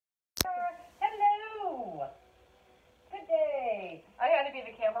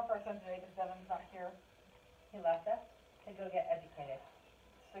He left us to go get educated.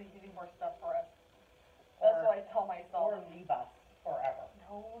 So he can do more stuff for us. Or, That's what I tell myself. or leave us forever.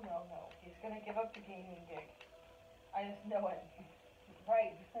 No. He's gonna give up the gaming gig. I just know it.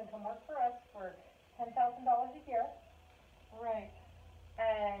 Right, he's gonna come work for us for $10,000 a year, Right.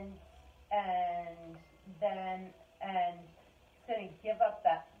 and then he's gonna give up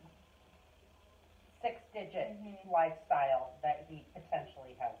that 6-digit lifestyle that he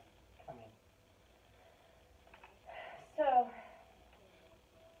potentially has coming. So,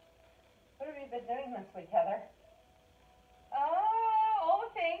 what have you been doing this week, Heather? All the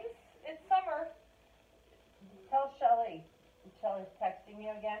things. It's summer. Tell Shelly. Shelly's texting you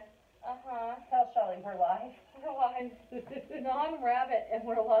again. Tell Shelly we're live. We're live. Non-rabbit, and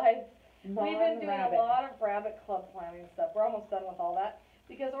we're live. We've been doing a lot of rabbit club planning stuff. We're almost done with all that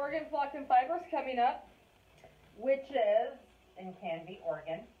because Oregon Flock and Fiber's coming up, which is in Canby,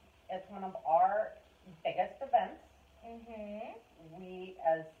 Oregon. It's one of our biggest events. We,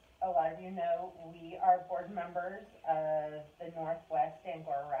 as a lot of you know, we are board members of the Northwest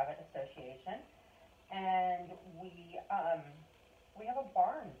Angora Rabbit Association, and we have a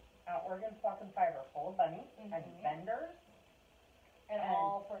barn at Oregon Flock and Fiber full of bunnies and vendors and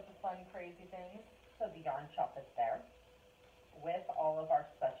all sorts of fun, crazy things. So the yarn shop is there with all of our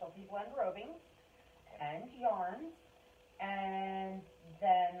specialty blend rovings and yarns, and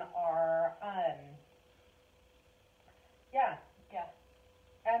then our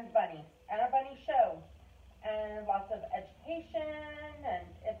and bunnies and a bunny show and lots of education, and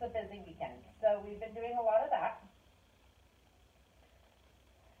it's a busy weekend. So we've been doing a lot of that.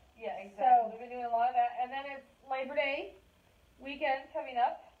 Yeah, exactly. We've been doing a lot of that, and then it's Labor Day weekend coming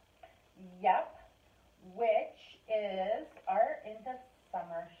up. Yep, which is our end of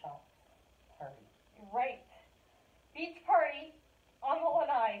summer shop party. Right. Beach party on the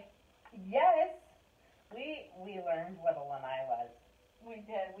Lanai. Yes, we learned what a lanai was. We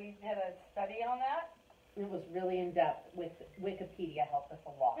did. We did a study on that. It was really in depth. With Wikipedia helped us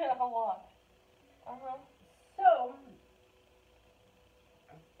a lot. Yeah, a lot. So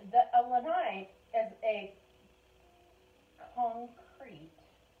a lanai is a concrete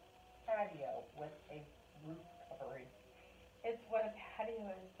patio with a roof covering. It's what a patio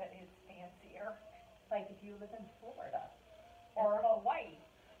is, but it's fancier. Like if you live in Florida or Hawaii.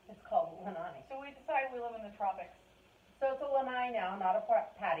 It's called lanai. So we decided we live in the tropics. So it's a lanai now, not a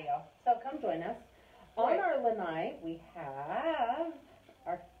patio. So come join us. On our lanai, we have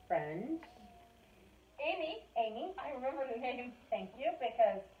our friend Amy. I remember the name. Thank you,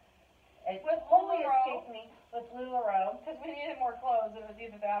 because it with totally escaped me. With LuLaRoe. Because we needed more clothes. It was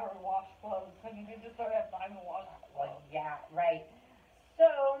either that or wash clothes. And we just don't have time to wash clothes. Well, yeah, right.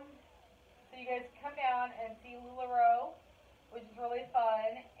 So you guys come down and see LuLaRoe, which is really fun.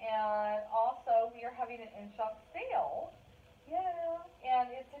 And also, we are having an in-shop sale. Yeah.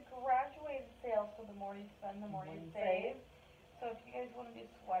 And it's a graduated sale, so the more you spend, the more you save. So if you guys want to do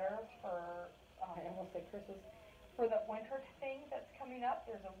sweaters for, I almost said Christmas, for the winter thing that's coming up,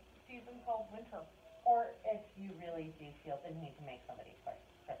 there's a season called winter. Or if you really do feel the need to make somebody a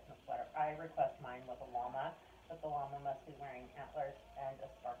Christmas sweater, I request mine with a llama, but the llama must be wearing antlers and a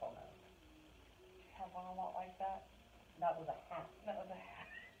sparkle nose. You have one a lot like that? That was a hat. That was a hat.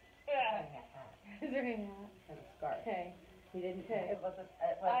 Yeah. A hat. Is there a hat? And a scarf. Okay. He didn't. Okay. It wasn't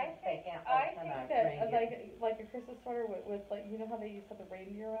fake antlers. I think that reindeer. like a Christmas sweater with like, you know how they used to have the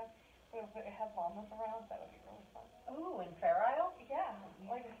reindeer around? If it had llamas around, that would be really fun. Ooh, in Fair Isle? Yeah,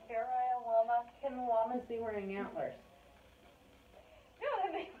 like a Fair Isle llama. Can the llamas be wearing antlers? No,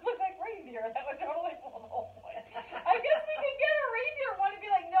 then they look like reindeer. That would totally pull the whole point. I guess we could get a reindeer one and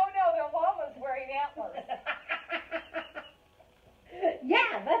be like, no, they're llamas wearing antlers.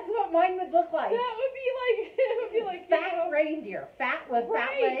 Yeah, that's what mine would look like. That would be like fat reindeer, fat with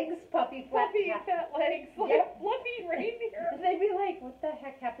fat legs, puffy fat legs, like fluffy reindeer. They'd be like, what the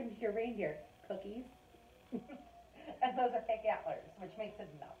heck happened to your reindeer? Cookies? And those are fake antlers, which makes it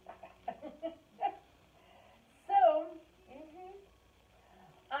not that bad. So,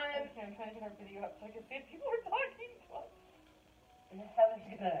 I'm trying to get our video up so I can see if people are talking to us. I'm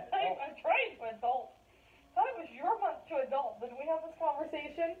trying to adult. I thought it was your month to adult. Did we have this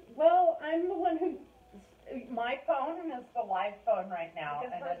conversation? Well, I'm the one who, my phone is the live phone right now.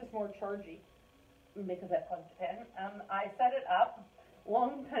 Because hers is more chargy. Because I plugged it in. I set it up a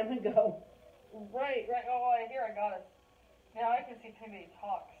long time ago. Right. Oh, here, I got it. Now I can see Timmy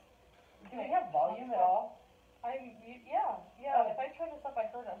talks. Do we have volume at all? Yeah. Oh. If I turn this up, I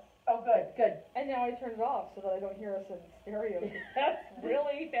heard us. Oh, good. And now I turned it off so that I don't hear us in stereo. That's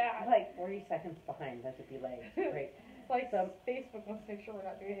really bad. Like 40 seconds behind. That's a delay. Great. Like Facebook wants to make sure we're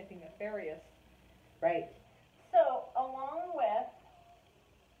not doing anything nefarious. Right. So, along with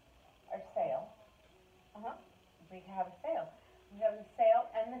our sale, we have a sale. We have a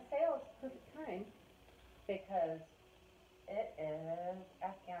sale, and the sale is perfect time because it is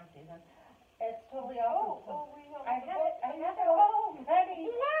Afghan season. It's totally awesome. I have it all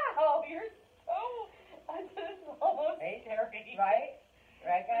ready. Wow, you're so, this is almost scary. Right?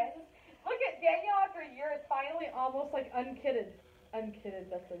 Right, guys? Look at Danielle after a year is finally almost like unkidded. Unkidded,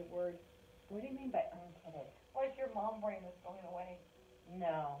 that's a word. What do you mean by unkidded? Like your mom brain is going away.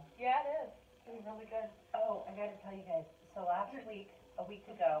 No. Yeah, it is. It's doing really good. Oh, I gotta tell you guys. So last week, it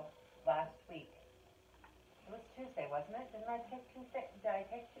was Tuesday, wasn't it? Didn't I take Tuesday? Did I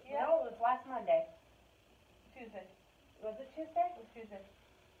take Tuesday? Yeah. No, it was last Monday. Tuesday. Was it Tuesday? It was Tuesday.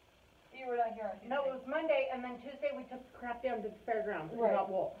 You were not here on Tuesday. No, it was Monday, and then Tuesday we took the crap down to the fairgrounds. Right.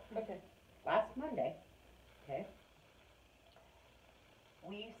 Not Wolf. Okay. Last Monday, okay,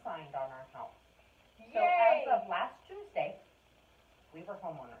 we signed on our house. So Yay! as of last Tuesday, we were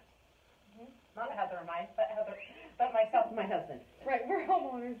homeowners. Not Heather and I, but myself and my husband. Right, we're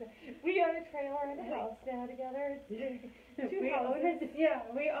homeowners. We own a trailer and a house now together. It's two houses.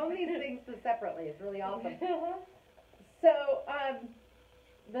 We own these things separately. It's really awesome. So,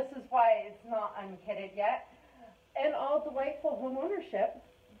 this is why it's not unkidded yet. And all delightful home ownership.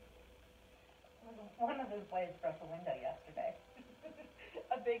 One of those blades broke a window yesterday.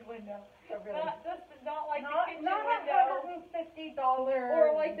 A big window. Really, Not like the kitchen not window. $150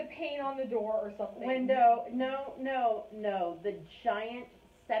 Or like the paint on the door or something. window. No. The giant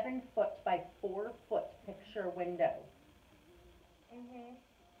 7-foot by 4-foot picture window.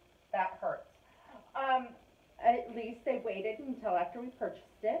 That hurts. At least they waited until after we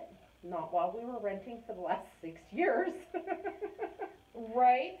purchased it, not while we were renting for the last 6 years.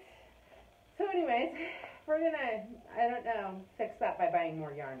 Right. So anyways, we're gonna, I don't know, fix that by buying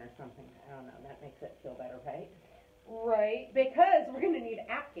more yarn or something. I don't know, that makes it feel better, right? Right. Because we're gonna need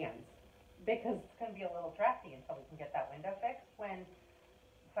Afghans. Because it's gonna be a little drafty until we can get that window fixed, when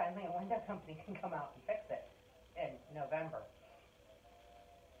finally a window company can come out and fix it in November.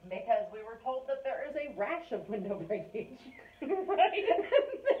 Because we were told that there is a rash of window breakage. Right.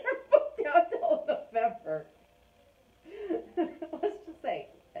 They're booked out till November. Let's just say,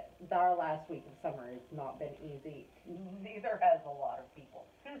 our last week of summer has not been easy. Neither has a lot of people.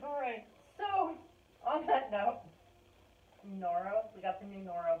 Right. So, on that note, Noro, we got the new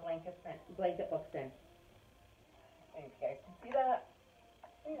Noro blanket books in. And you guys can see that.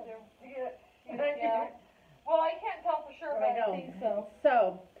 See it? Yeah. Well, I can't tell for sure, but I know. I think so.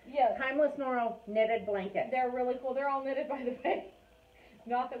 So, Yes. Timeless Noro knitted blanket. They're really cool. They're all knitted, by the way.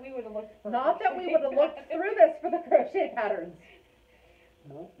 Not that we would have looked for. Not that we would have looked through this for the crochet patterns.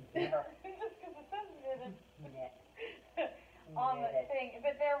 Nope, never. Just because it says knitted Knit. on the Knitted. thing,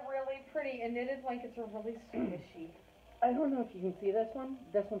 but they're really pretty. And knitted blankets are really squishy. I don't know if you can see this one.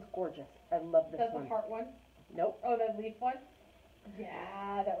 This one's gorgeous. I love this That's one. the heart one. Nope. Oh, the leaf one.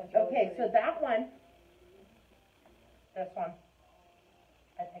 Yeah, that one's really Okay, so pretty. that one, this one,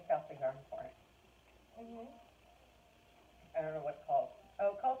 I picked out the yarn for it. I don't know what it's called.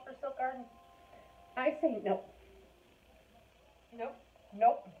 Oh, it calls for Silk Garden. I say nope. Nope.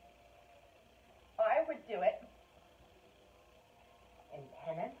 Nope. I would do it in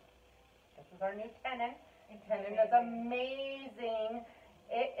tenon. This is our new tenon. Tenon is amazing.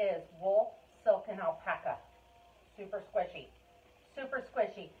 It is wool, silk, and alpaca. Super squishy. Super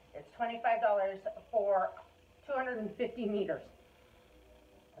squishy. It's $25 for 250 meters,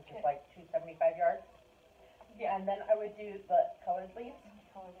 which is like 275 yards. Yeah. And then I would do the colored leaves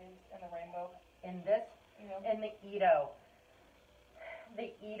Color leaves and the rainbow. in this, You know. in the Edo.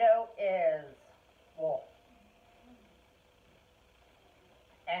 The Edo is wool.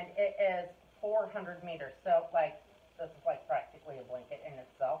 And it is 400 meters. So, like, this is like practically a blanket in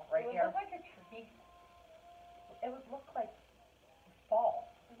itself right It would here. look like a tree. It would look like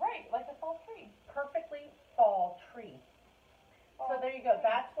fall. Right, like a fall tree. Perfectly fall tree. So Fall there you go. tree.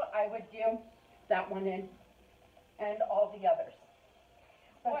 That's what I would do. That one in. And all the others.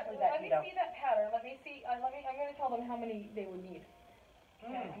 Especially that Let me Edo. see that pattern. Let me see. I'm going to tell them how many they would need.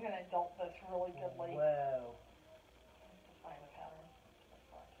 Okay, Mm. I'm going to adult this really goodly. Whoa. To find the pattern.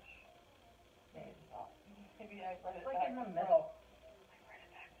 Maybe not. Maybe I read it It's like back in the to middle. front. I read it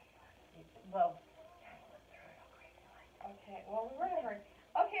back to front. Well, Okay, well, we read it right.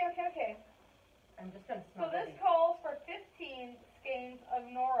 Okay. I'm just going to So smell this these. calls for 15 skeins of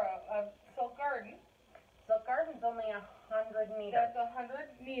Nora, of Silk Garden. Silk Garden's only 100 meters. That's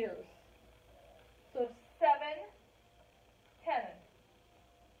 100 meters. So 7 tenon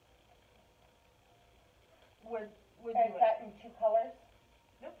would Is do it. that in two colors?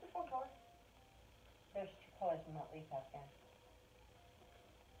 Nope, just one color. There's two colors in that leaf basket?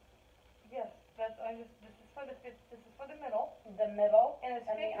 Yes, this is for the middle, The middle and it's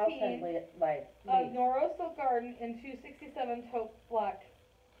and the outside 15, leaves. Noro Silk Garden in 267 taupe black.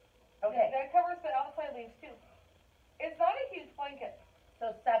 Okay, That covers the outside leaves too. It's not a huge blanket.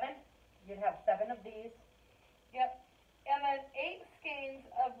 so 7, you'd have 7 of these. Yep. And then 8 skeins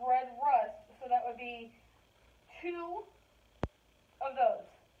of red rust, so that would be 2 of those.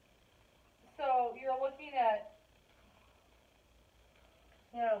 So you're looking at,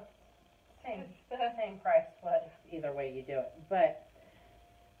 You know, same price, but either way you do it. But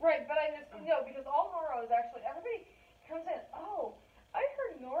right, but I just, no, because all Noro is actually, everybody comes in, oh, I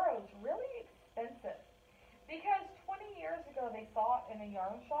heard Noro's really expensive. Because 20 years ago they saw it in a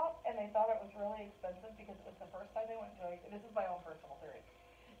yarn shop and they thought it was really expensive because it was the first time they went to this is my own personal theory.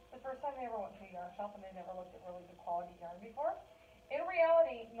 It's the first time they ever went to a yarn shop and they never looked at really good quality yarn before. In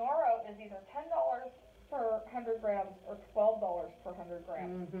reality, Noro is either $10 per 100 grams or $12 per 100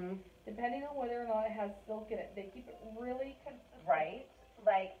 grams. Depending on whether or not it has silk in it. They keep it really consistent. right,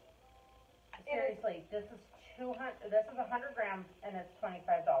 like seriously, this is 100 grams and it's $25,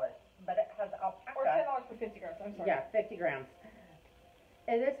 but it has alpaca. Or $10 for 50 grams, I'm sorry. Yeah, 50 grams.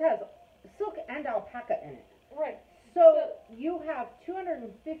 And this has silk and alpaca in it. Right. So you have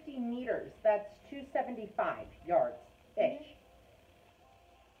 250 meters. That's 275 yards-ish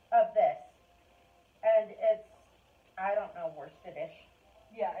of this. And it's, I don't know, worsted-ish.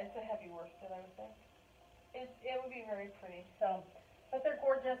 Yeah, it's a heavy worsted, I would say. It would be very pretty. So, but they're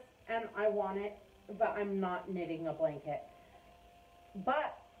gorgeous, and I want it, but I'm not knitting a blanket.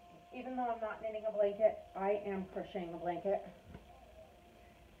 But even though I'm not knitting a blanket, I am crocheting a blanket.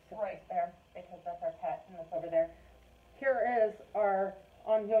 So Right. it's there, because that's our pet, and it's over there. Here is our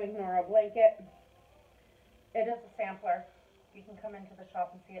ongoing Nora blanket. It is a sampler. You can come into the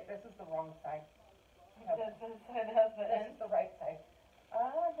shop and see it. This is the wrong side. This side has the This end. is the right side.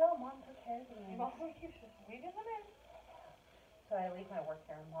 No, Mom took care of me. Mom keeps just weaving them in. So I leave my work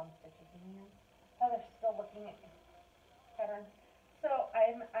here and Mom stitches them in. Heather's still looking at patterns. So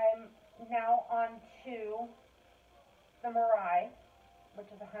I'm now on to the Mirai,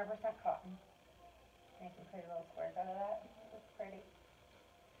 which is 100% cotton. Making pretty little squares out of that. It's pretty.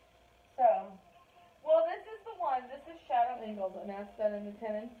 So, Well, this is the one. This is Shadow Angles, and that's done in the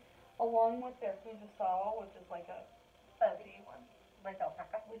tenon, along with their Fujisawa, which is like a fuzzy one, like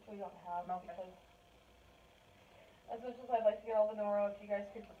alpaca. which we don't have Okay. because as much as I'd like to get all the Noro, if you guys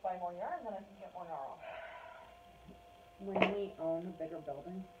could just buy more yarn, then I can get more Noro. When we own a bigger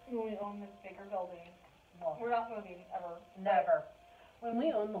building, When we own this bigger building, well, we're not moving ever. never. When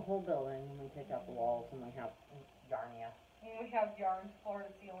we own the whole building and we take out the walls and we have Yarnia. And we have yarn floor to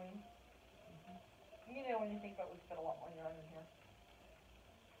ceiling. You know, when you think about it, we spend a lot more yarn in here.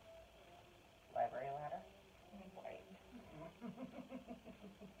 Library ladder. Right.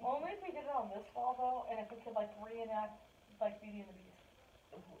 Only if we did it on this wall though, and if we could like reenact like Beauty and the Beast.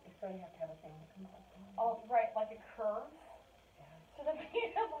 So you have to have a thing that comes up. Oh, right, like it curves. Yeah. So that we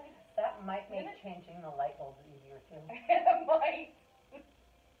have like, That might make Didn't it? changing the light bulbs easier too. it might.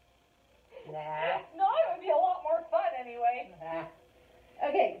 Nah. No, it would be a lot more fun anyway. Nah.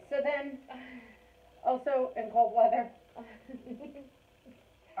 Okay, so then, also in cold weather,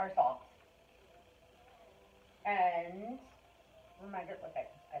 our socks. And, reminder, look, I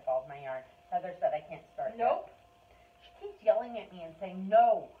balled my yarn. Heather said I can't start yet. Nope. She keeps yelling at me and saying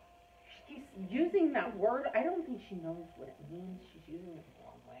no. She keeps using that word. I don't think she knows what it means. She's using it the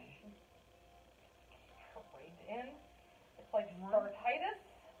wrong way. Right in. It's like What? startitis.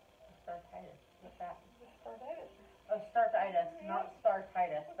 Startitis. What's that? Startitis. Oh, startitis, not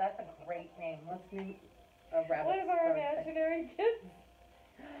startitis. That's a great name. Let's name a rabbit. What is our startitis. imaginary kids?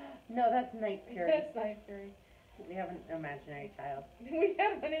 No, that's night period. That's night period. We have an imaginary child. We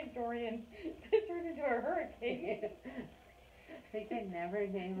have one named Dorian that turned into a hurricane. We could never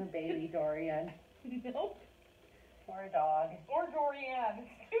name a baby Dorian. Nope. Or a dog. Or Dorian.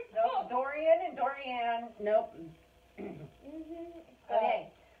 Nope, Dorian and Dorian. Nope.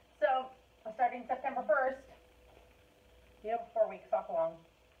 Okay, so starting September 1st, you have 4 weeks off along.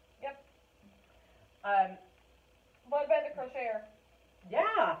 Yep. Led by the crocheter.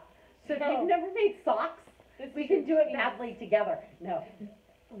 Yeah. So if No. you've never made socks, This we is can do it your badly together. No.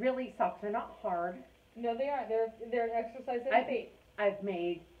 Really, socks are not hard. No, they aren't. They're an exercise in I- faith. I've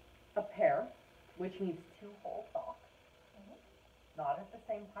made a pair, which means 2 whole socks. Not at the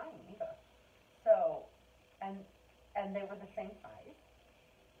same time either. So, and they were the same size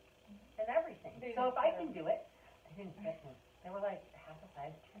and everything. They So if didn't I fit can do it, they didn't fit me. They were like half a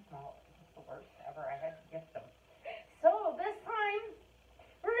size too small. It was the worst ever. I had to gift them. So this time,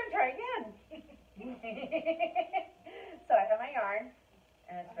 we're gonna try again.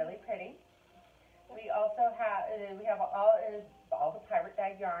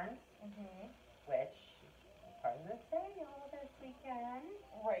 yarns, which is part of the sale this weekend.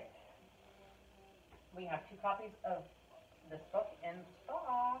 Right. We have 2 copies of this book in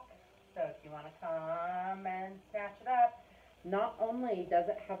stock, so if you want to come and snatch it up, not only does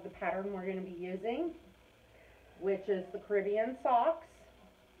it have the pattern we're going to be using, which is the Caribbean socks,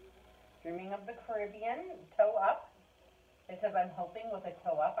 Dreaming of the Caribbean, toe up, because I'm hoping with a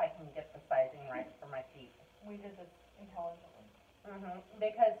toe up I can get the sizing right for my feet. We did this intelligently.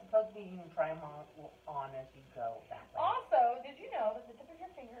 Because supposedly you can try them on as you go that way. Also, did you know that the tip of your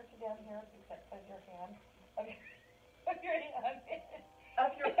finger to down here is exact size your hand? Of your hand.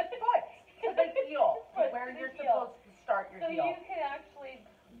 Of your foot to the heel, where you're supposed to start your heel. So you can actually,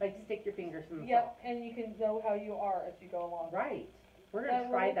 like, stick your fingers in the yep, and you can know how you are as you go along. Right. We're going to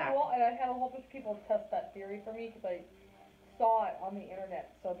try really that. Cool, and I had a whole bunch of people test that theory for me because I saw it on the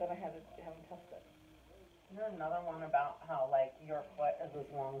internet, so then I had to have them test it. There's another one about how, like, your foot is as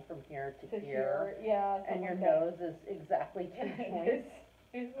long from here to here. Yeah. And your nose is exactly 2 joints.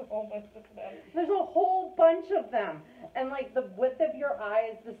 There's a whole bunch of them. There's a whole bunch of them. And, like, the width of your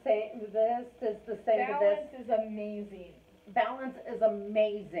eye is the same. This is the same to this. Balance is amazing. Balance is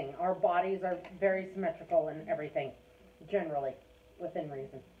amazing. Our bodies are very symmetrical and everything, generally, within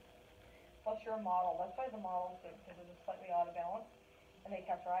reason. Plus you're a model. That's why the models do, because they're just slightly out of balance, and they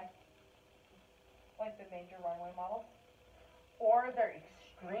catch your eye. Like the major runway models. Or they're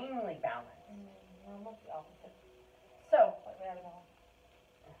extremely balanced. Almost the opposite. So, Slightly out of balance.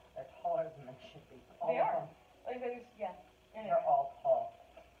 they're taller than they should be. They are. Like they just, yeah. Anyway. They're all tall.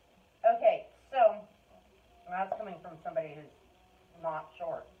 Okay, so, that's coming from somebody who's not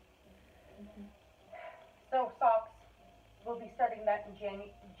short. So, socks, we'll be starting that in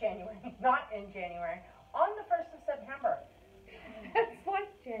January, not in January, on the 1st of September. That's like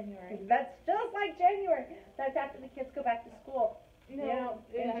January. That's just like January. That's after the kids go back to school. No,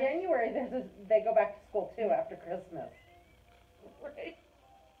 you know, in January, they go back to school too after Christmas. Right.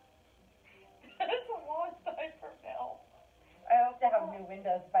 That's a long time from now. I hope to have new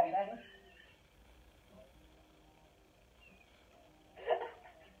windows by then.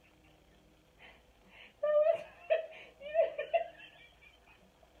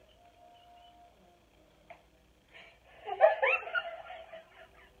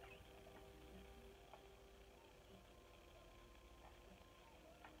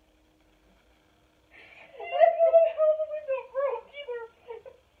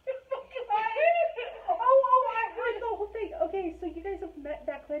 So you guys have met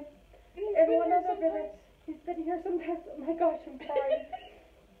Declan and one other brother. He's been here sometimes. Oh my gosh, I'm sorry.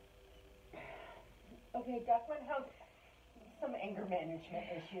 Okay, Declan has some anger management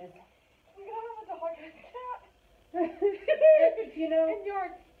issues. We got him a dog and a cat. You know, in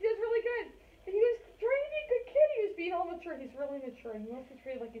yard. He was really good. And he was trying to be a good kid. He was being all mature. He's really mature. And he wants to be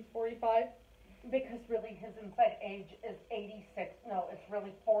treated like he's 45. Because really his inside age is 86. No, it's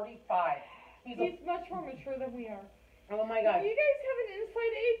really 45. He's much more mature than we are. Oh my God. Do you guys have an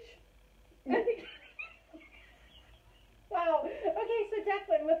inside age? Wow. Okay, so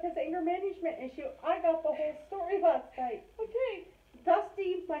Declan, with his anger management issue, I got the whole story last night. Okay.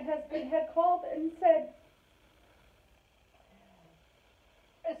 Dusty, my husband, had called and said,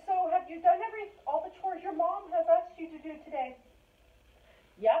 so have you done all the chores your mom has asked you to do today?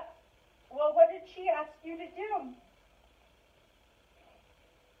 Yep. Well, what did she ask you to do?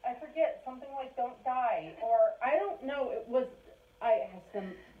 I forget, something like don't die, or I don't know, I asked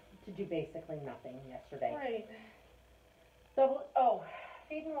them to do basically nothing yesterday. Right.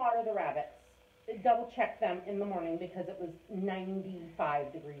 Feed and water the rabbits. Double check them in the morning because it was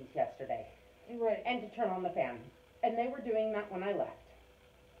 95 degrees yesterday. Right. And to turn on the fan. And they were doing that when I left,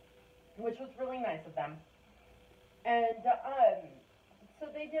 which was really nice of them. And, so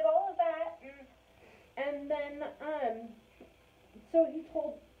they did all of that, and then, so he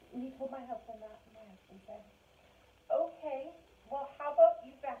told my husband that, and my husband said, okay, well, how about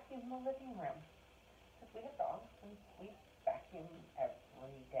you vacuum the living room? Because we have dogs, and we vacuum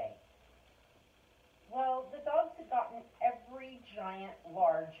every day. Well, the dogs had gotten every giant,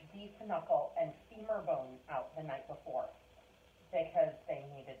 large beef knuckle and femur bone out the night before, because they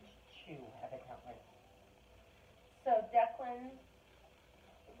needed to chew, evidently. So Declan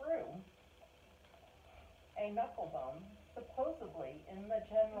threw a knuckle bone, supposedly in the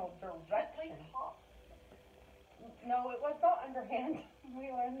general direction. No, it was not underhand. We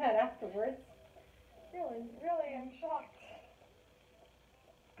learned that afterwards. Really, I'm shocked.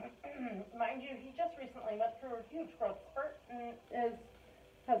 Mind you, he just recently went through a huge growth spurt and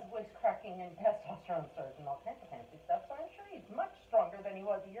has voice cracking and testosterone surge and all kinds of fancy stuff, so I'm sure he's much stronger than he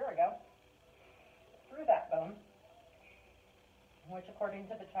was a year ago. Through that bone. which according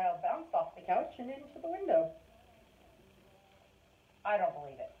to the child bounced off the couch and into the window. I don't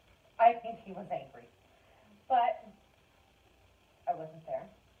believe it. I think he was angry. But I wasn't there.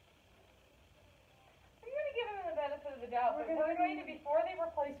 I'm going to give him the benefit of the doubt, but we're going to, before they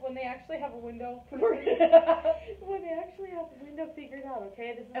replace, when they actually have a window, when they actually have a window figured out,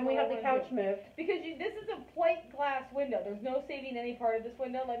 okay? This is And we have the couch moved. Because this is a plate glass window. There's no saving any part of this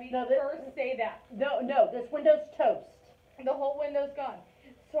window. Let me first say that. No, this window's toast. The whole window's gone.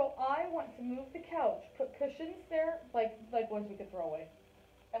 So I want to move the couch, put cushions there, like ones we could throw away,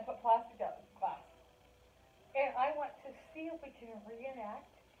 and put plastic glass. And I want to see if we can reenact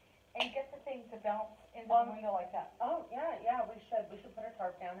and get the thing to bounce into the window like that. Oh, yeah, we should. We should put our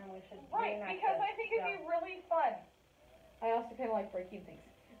tarp down and we should reenact because this. I think it'd be really fun. I also kind of like breaking things.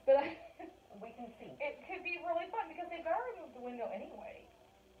 But we can see. It could be really fun because they've got to remove the window anyway.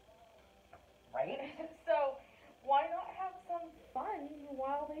 Right? So why not have some fun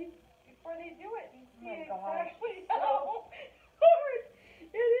before they do it and see exactly how hard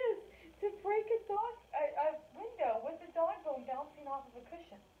it is to break a window with a dog bone bouncing off of a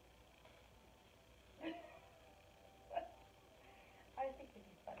cushion. I think it'd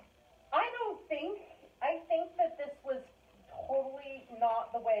be funny. I think that this was totally not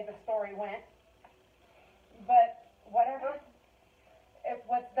the way the story went. But whatever. If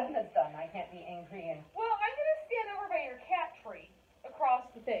what's done is done. I can't be angry and... Well, I'm going to stand over by your cat tree across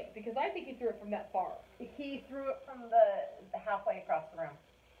the thing, because I think he threw it from that far. He threw it from the halfway across the room.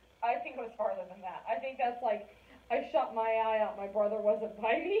 I think it was farther than that. I think that's like, I shot my eye out, my brother wasn't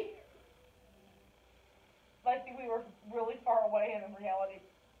by me. Like we were really far away, and in reality,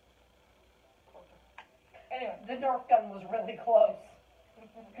 closer. Anyway. The Nerf gun was really close.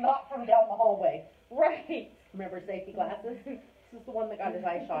 Not from down the hallway. Right. Remember safety glasses? This is the one that got his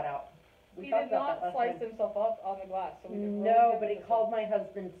eye shot out. He did not slice himself up on the glass. So no, but he called my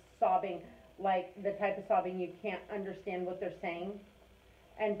husband sobbing, like the type of sobbing you can't understand what they're saying.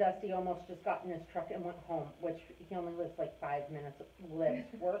 And Dusty almost just got in his truck and went home, which he only lives like 5 minutes,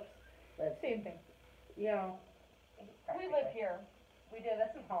 works. Same thing. You know. We live here. We do,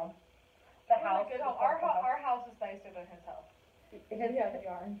 this is home. The house. Our house is nicer than his house. We have a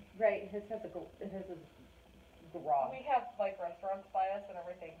yard. Right, his has a garage. We have like restaurants by us and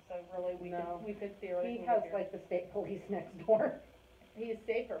everything, so really we could theoretically. He has like the state police next door. He is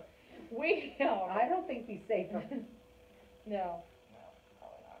safer. I don't think he's safer. No,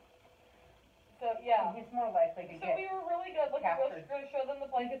 probably not. So yeah. He's more likely to get we were really good. Look, we're going to show them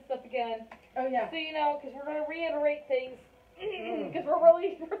the blanket stuff again. Oh yeah. So you know, because we're going to reiterate things, because we're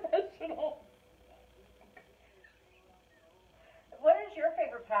really professional. What is your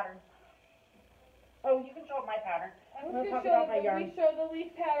favorite pattern? Oh, you can show my pattern. I'm going to talk about my yarn. We show the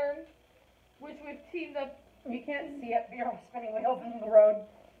leaf pattern, which we've teamed up. You can't see it, but you're spinning wheels in the road.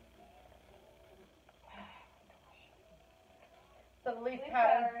 So the leaf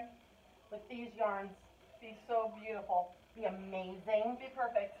pattern with these yarns. Be so beautiful. Be amazing. Be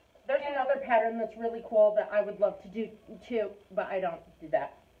perfect. There's another pattern that's really cool that I would love to do too, but I don't do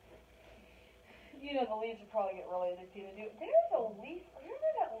that. You know, the leaves would probably get really addicted to do. There's a leaf. Remember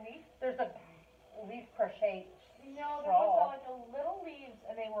that leaf? There's a leaf crochet No, there was like a little leaves,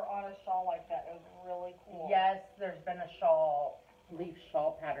 and they were on a shawl like that. It was really cool. Yes, there's been a leaf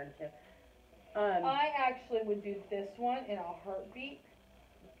shawl pattern too. I actually would do this one in a heartbeat.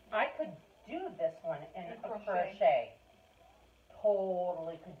 I could do this one in a crochet.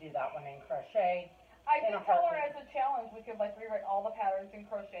 Totally could do that one in crochet. I did tell her as a challenge we could like rewrite all the patterns in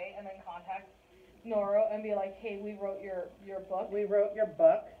crochet and then contact Nora and be like, hey, we wrote your book. We wrote your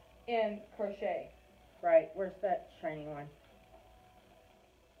book. In crochet. Right, where's that shiny one?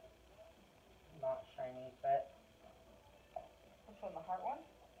 Not shiny, but... Which one, the heart one?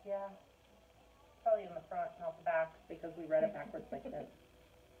 Yeah. Probably in the front, not the back, because we read it backwards like this.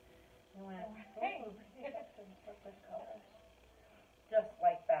 We went, hey! Just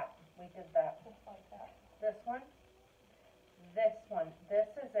like that. We did that. Just like that. This one. This one. This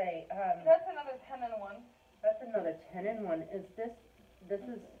is a, That's another 10-in-1. That's another 10-in-1. This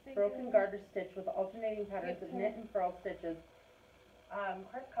is broken garter stitch with alternating patterns of knit and purl stitches.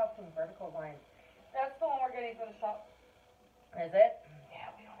 Crisscrossing vertical lines. That's the one we're getting for the shop. Is it?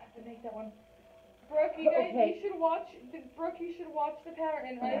 Yeah, we don't have to make that one. Brooke, you guys, you should watch the pattern,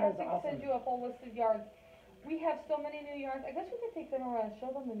 and I have to send you a whole list of yarns. We have so many new yarns. I guess we could take them around and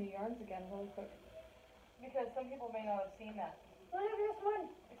show them the new yarns again really quick. Because some people may not have seen that. Look at this one.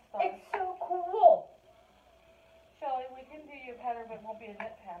 It's so cool. Shelly, we can do you a pattern, but it won't be a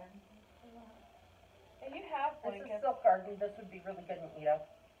knit pattern. And you have This blankets. is Silk Garden. This would be really good, Anita.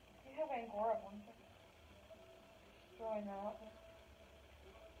 You have Angora ones. Throwing that out there.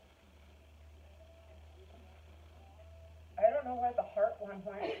 on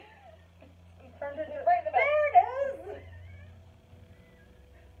point. Turned it Right in the back. There it is!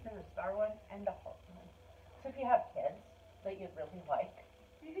 There's a star one and a heart one. So if you have kids that you really like,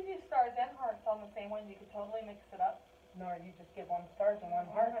 You could do stars and hearts on the same one. You could totally mix it up. or you just give one stars and one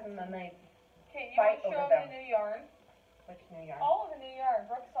heart, and then they Okay, you fight want to show over them them. the new yarn? Which new yarn? All of the new yarn,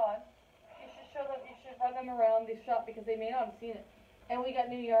 Brooke's on. You should show them, you should run them around the shop because they may not have seen it. And we got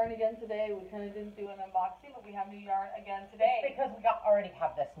new yarn again today. We kind of didn't do an unboxing, but we have new yarn again It's today. because we already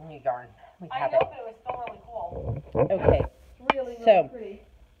have this new yarn. We I have know, it. but it was still really cool. Okay. Really, really So- pretty.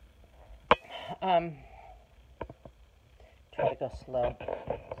 Try to go slow.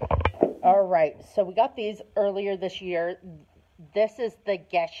 All right, so we got these earlier this year. This is the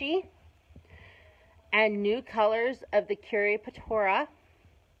Geshi and new colors of the Curia Patora.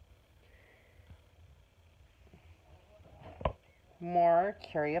 More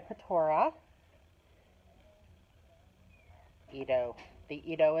Curia Patora. Ito.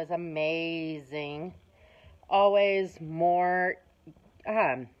 The Ito is amazing. Always more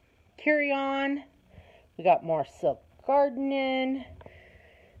Curion. We got more Silk Gardening.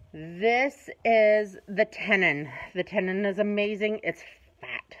 This is the Tenon. The Tenon is amazing. It's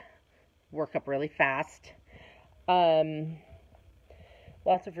fat. Work up really fast.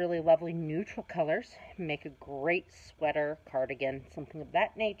 Lots of really lovely neutral colors. Make a great sweater, cardigan, something of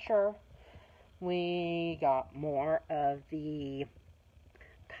that nature. We got more of the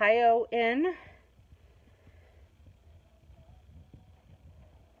Tayo in.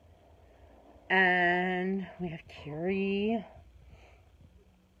 And we have Kiri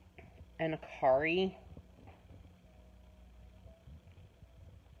and Akari.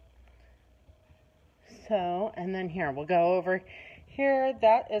 So, and then here, we'll go over here.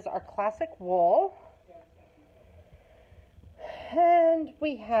 That is our classic wool. And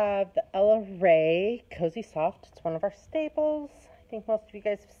we have the Ella Ray Cozy Soft. It's one of our staples. I think most of you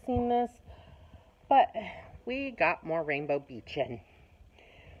guys have seen this. But we got more Rainbow Beach in.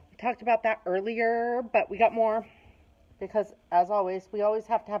 We talked about that earlier, but we got more. Because, as always, we always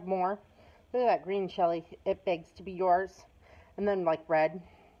have to have more. Look at that green, Shelly. It begs to be yours. And then, like, red.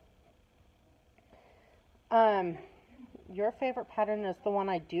 Your favorite pattern is the one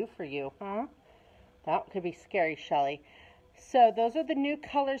I do for you, huh? That could be scary, Shelly. So, those are the new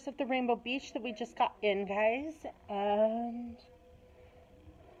colors of the Rainbow Beach that we just got in, guys. And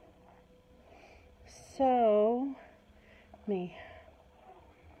so, I'm going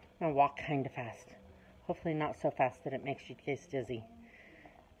to walk kind of fast. Hopefully not so fast that it makes you guys dizzy.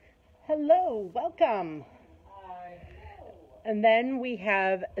 Hello, welcome. And then we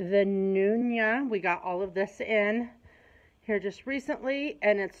have the Nunya. We got all of this in here just recently,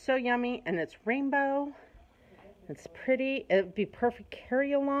 and it's so yummy, and it's rainbow. It's pretty. It would be perfect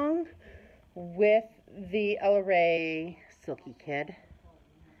carry along with the Ella Ray Silky Kid.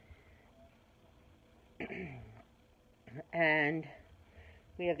 And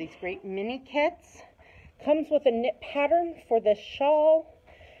we have these great mini kits. Comes with a knit pattern for this shawl.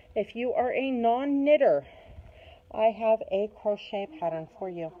 If you are a non-knitter, I have a crochet pattern for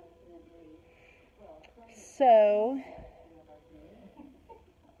you. So,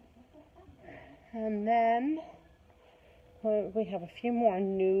 and then we have a few more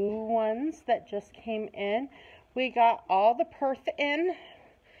new ones that just came in. We got all the Perth in.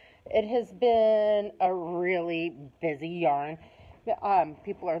 It has been a really busy yarn.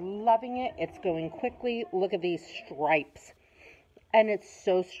 People are loving it. It's going quickly. Look at these stripes. And it's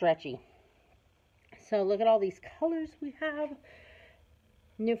so stretchy. So look at all these colors we have.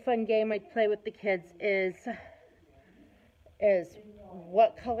 New fun game I play with the kids is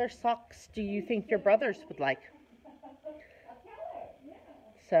what color socks do you think your brothers would like?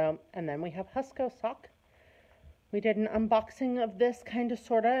 So, and then we have Husko sock. We did an unboxing of this kind of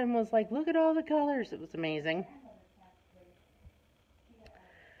sorta and was like, look at all the colors. It was amazing.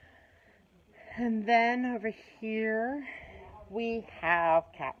 And then over here we have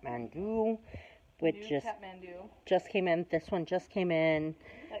Kathmandu, which just came in. This one just came in.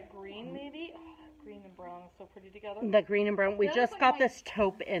 That green maybe? Oh, green and brown is so pretty together. The green and brown. We just got this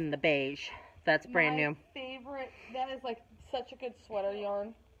taupe in the beige. That's brand new. My favorite. That is like such a good sweater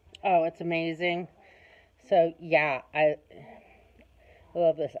yarn. Oh, it's amazing. So yeah, I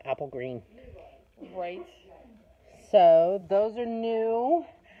love this apple green. Right. So those are new.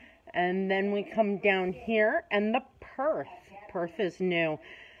 And then we come down here and the Perth. Perth is new.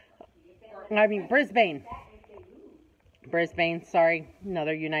 I mean Brisbane. Brisbane, sorry.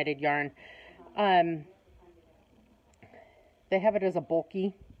 Another United Yarn. They have it as a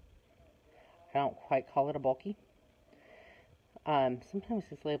bulky. I don't quite call it a bulky. Sometimes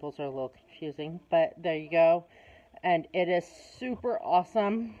these labels are a little confusing, but there you go. and it is super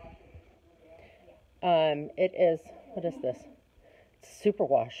awesome. It is, what is this? It's super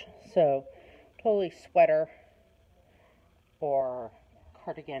wash, so totally sweater or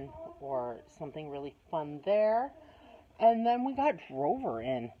cardigan or something really fun there. And then we got Drover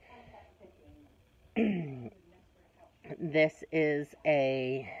in. This is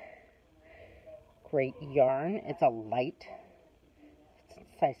a great yarn. It's a light.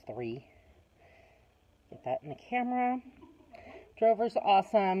 It's size 3. Get that in the camera. Drover's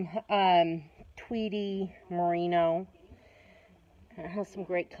awesome. Tweedy merino. It has some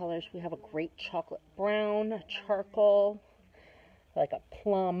great colors. We have a great chocolate brown, a charcoal, like a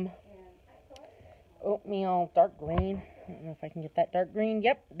plum, oatmeal, dark green. I don't know if I can get that dark green.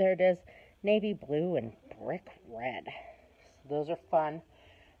 Yep, there it is. Navy blue and brick red. So those are fun.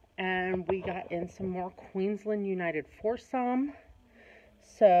 And we got in some more Queensland United Foursome.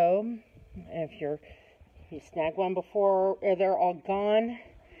 So if you snag one before they're all gone,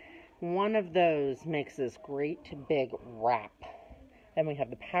 one of those makes this great big wrap. And we have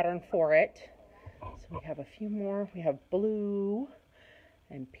the pattern for it. So we have a few more. We have blue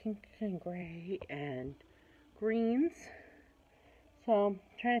and pink and gray and greens. So I'm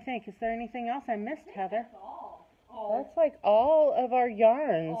trying to think, is there anything else I missed, Heather? That's like all of our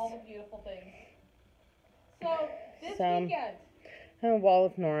yarns. All the beautiful things. So this weekend. And Wall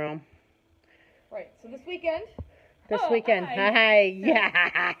of Noro. Right. So this weekend. Hi. Yeah.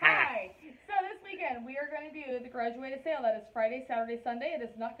 Hi. So this weekend we are going to do the graduated sale. That is Friday, Saturday, Sunday. It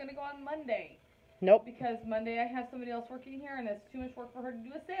is not going to go on Monday. Nope. Because Monday I have somebody else working here, and it's too much work for her to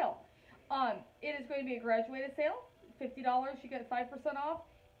do a sale. It is going to be a graduated sale. $50, you get 5% off.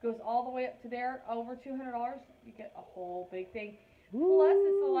 Goes all the way up to there. Over $200, you get a whole big thing. Ooh. Plus,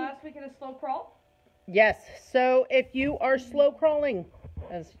 it's the last weekend of slow crawl. Yes. So if you are slow crawling,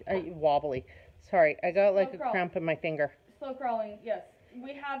 wobbly. Sorry, I got like a cramp in my finger. Slow crawling, yes.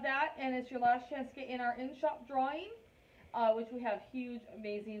 We have that, and it's your last chance to get in our in-shop drawing, which we have huge,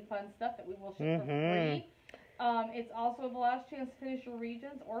 amazing, fun stuff that we will ship for free. It's also the last chance to finish your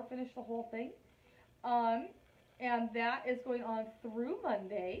regions or finish the whole thing. And that is going on through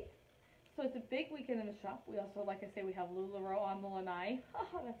Monday. So it's a big weekend in the shop. We also, like I say, we have LuLaRoe on the lanai.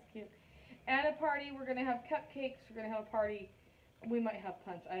 Oh, that's cute. And a party. We're going to have cupcakes. We're going to have a party. We might have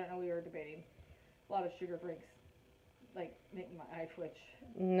punch. I don't know. We were debating. A lot of sugar drinks. Like, making my eye twitch.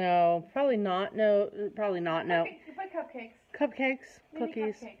 No, probably not. No, probably not. No. But cupcakes. Cupcakes, Mini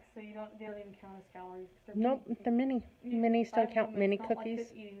cookies. Cupcakes, so they don't even count as calories. Nope, they're mini. Minis don't count. Mini it's cookies. Not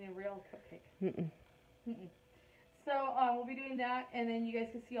like eating a real cupcake. Mm-mm. So we'll be doing that, and then you guys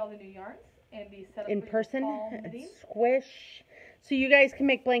can see all the new yarns and be set up In for your person, fall and knitting. squish. So you guys can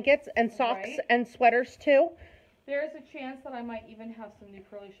make blankets and socks and sweaters too. There's a chance that I might even have some new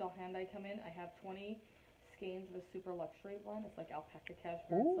curly shell hand-dye come in. I have 20 skeins of a super luxury blend. It's like alpaca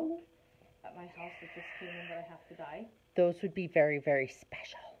cashmere silk at my house that just came in that I have to dye. Those would be very, very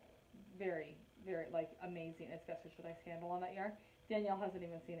special. Very, very, like, amazing. It's got such a nice handle on that yarn. Danielle hasn't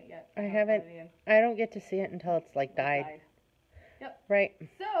even seen it yet. I haven't. I don't get to see it until it's like dyed. Yep. Right.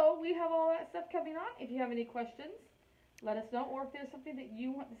 So we have all that stuff coming on. If you have any questions, let us know. Or if there's something that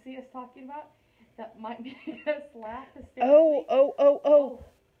you want to see us talking about that might make us laugh hysterically.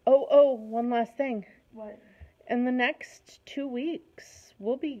 One last thing. What? In the next 2 weeks,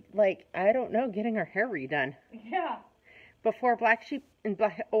 we'll be like, I don't know, getting our hair redone. Yeah. Before Black Sheep and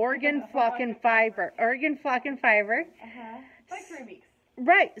Oregon Flock and Fiber. Oregon Flock and Fiber. Like 3 weeks.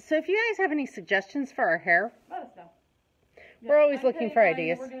 Right. So if you guys have any suggestions for our hair, let us know. We're always looking for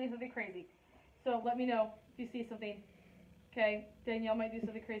ideas. We're doing something crazy. So let me know if you see something. Okay? Danielle might do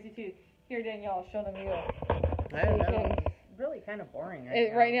something crazy too. Here, Danielle, show them you. I don't know. It's really kind of boring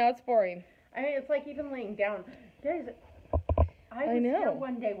right now. It's boring. I mean, it's like even laying down. Guys, I was here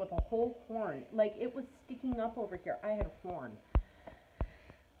one day with a whole horn. Like, it was sticking up over here. I had a horn.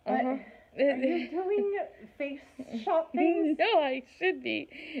 Are you doing face shop things? No, I should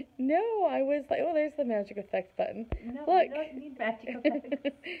be. No, I was like, oh, there's the magic effect button. No, look. You don't need magic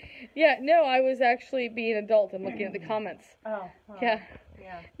effects. Yeah, no, I was actually being an adult and looking at the comments. Oh. Yeah.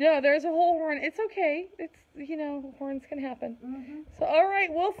 No, there's a whole horn. It's okay. It's, horns can happen. So, all right,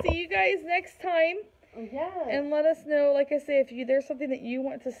 we'll see you guys next time. Yes. And let us know, like I say, if there's something that you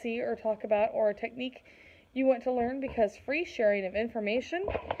want to see or talk about or a technique you want to learn, because free sharing of information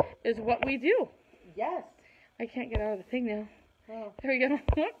is what we do. Yes. I can't get out of the thing now. Oh. There we go.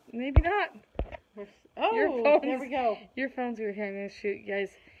 Maybe not. There we go. Your phone's over here. I'm going to shoot,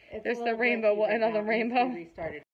 guys. It's There's the rainbow. We'll end on the rainbow. Restarted.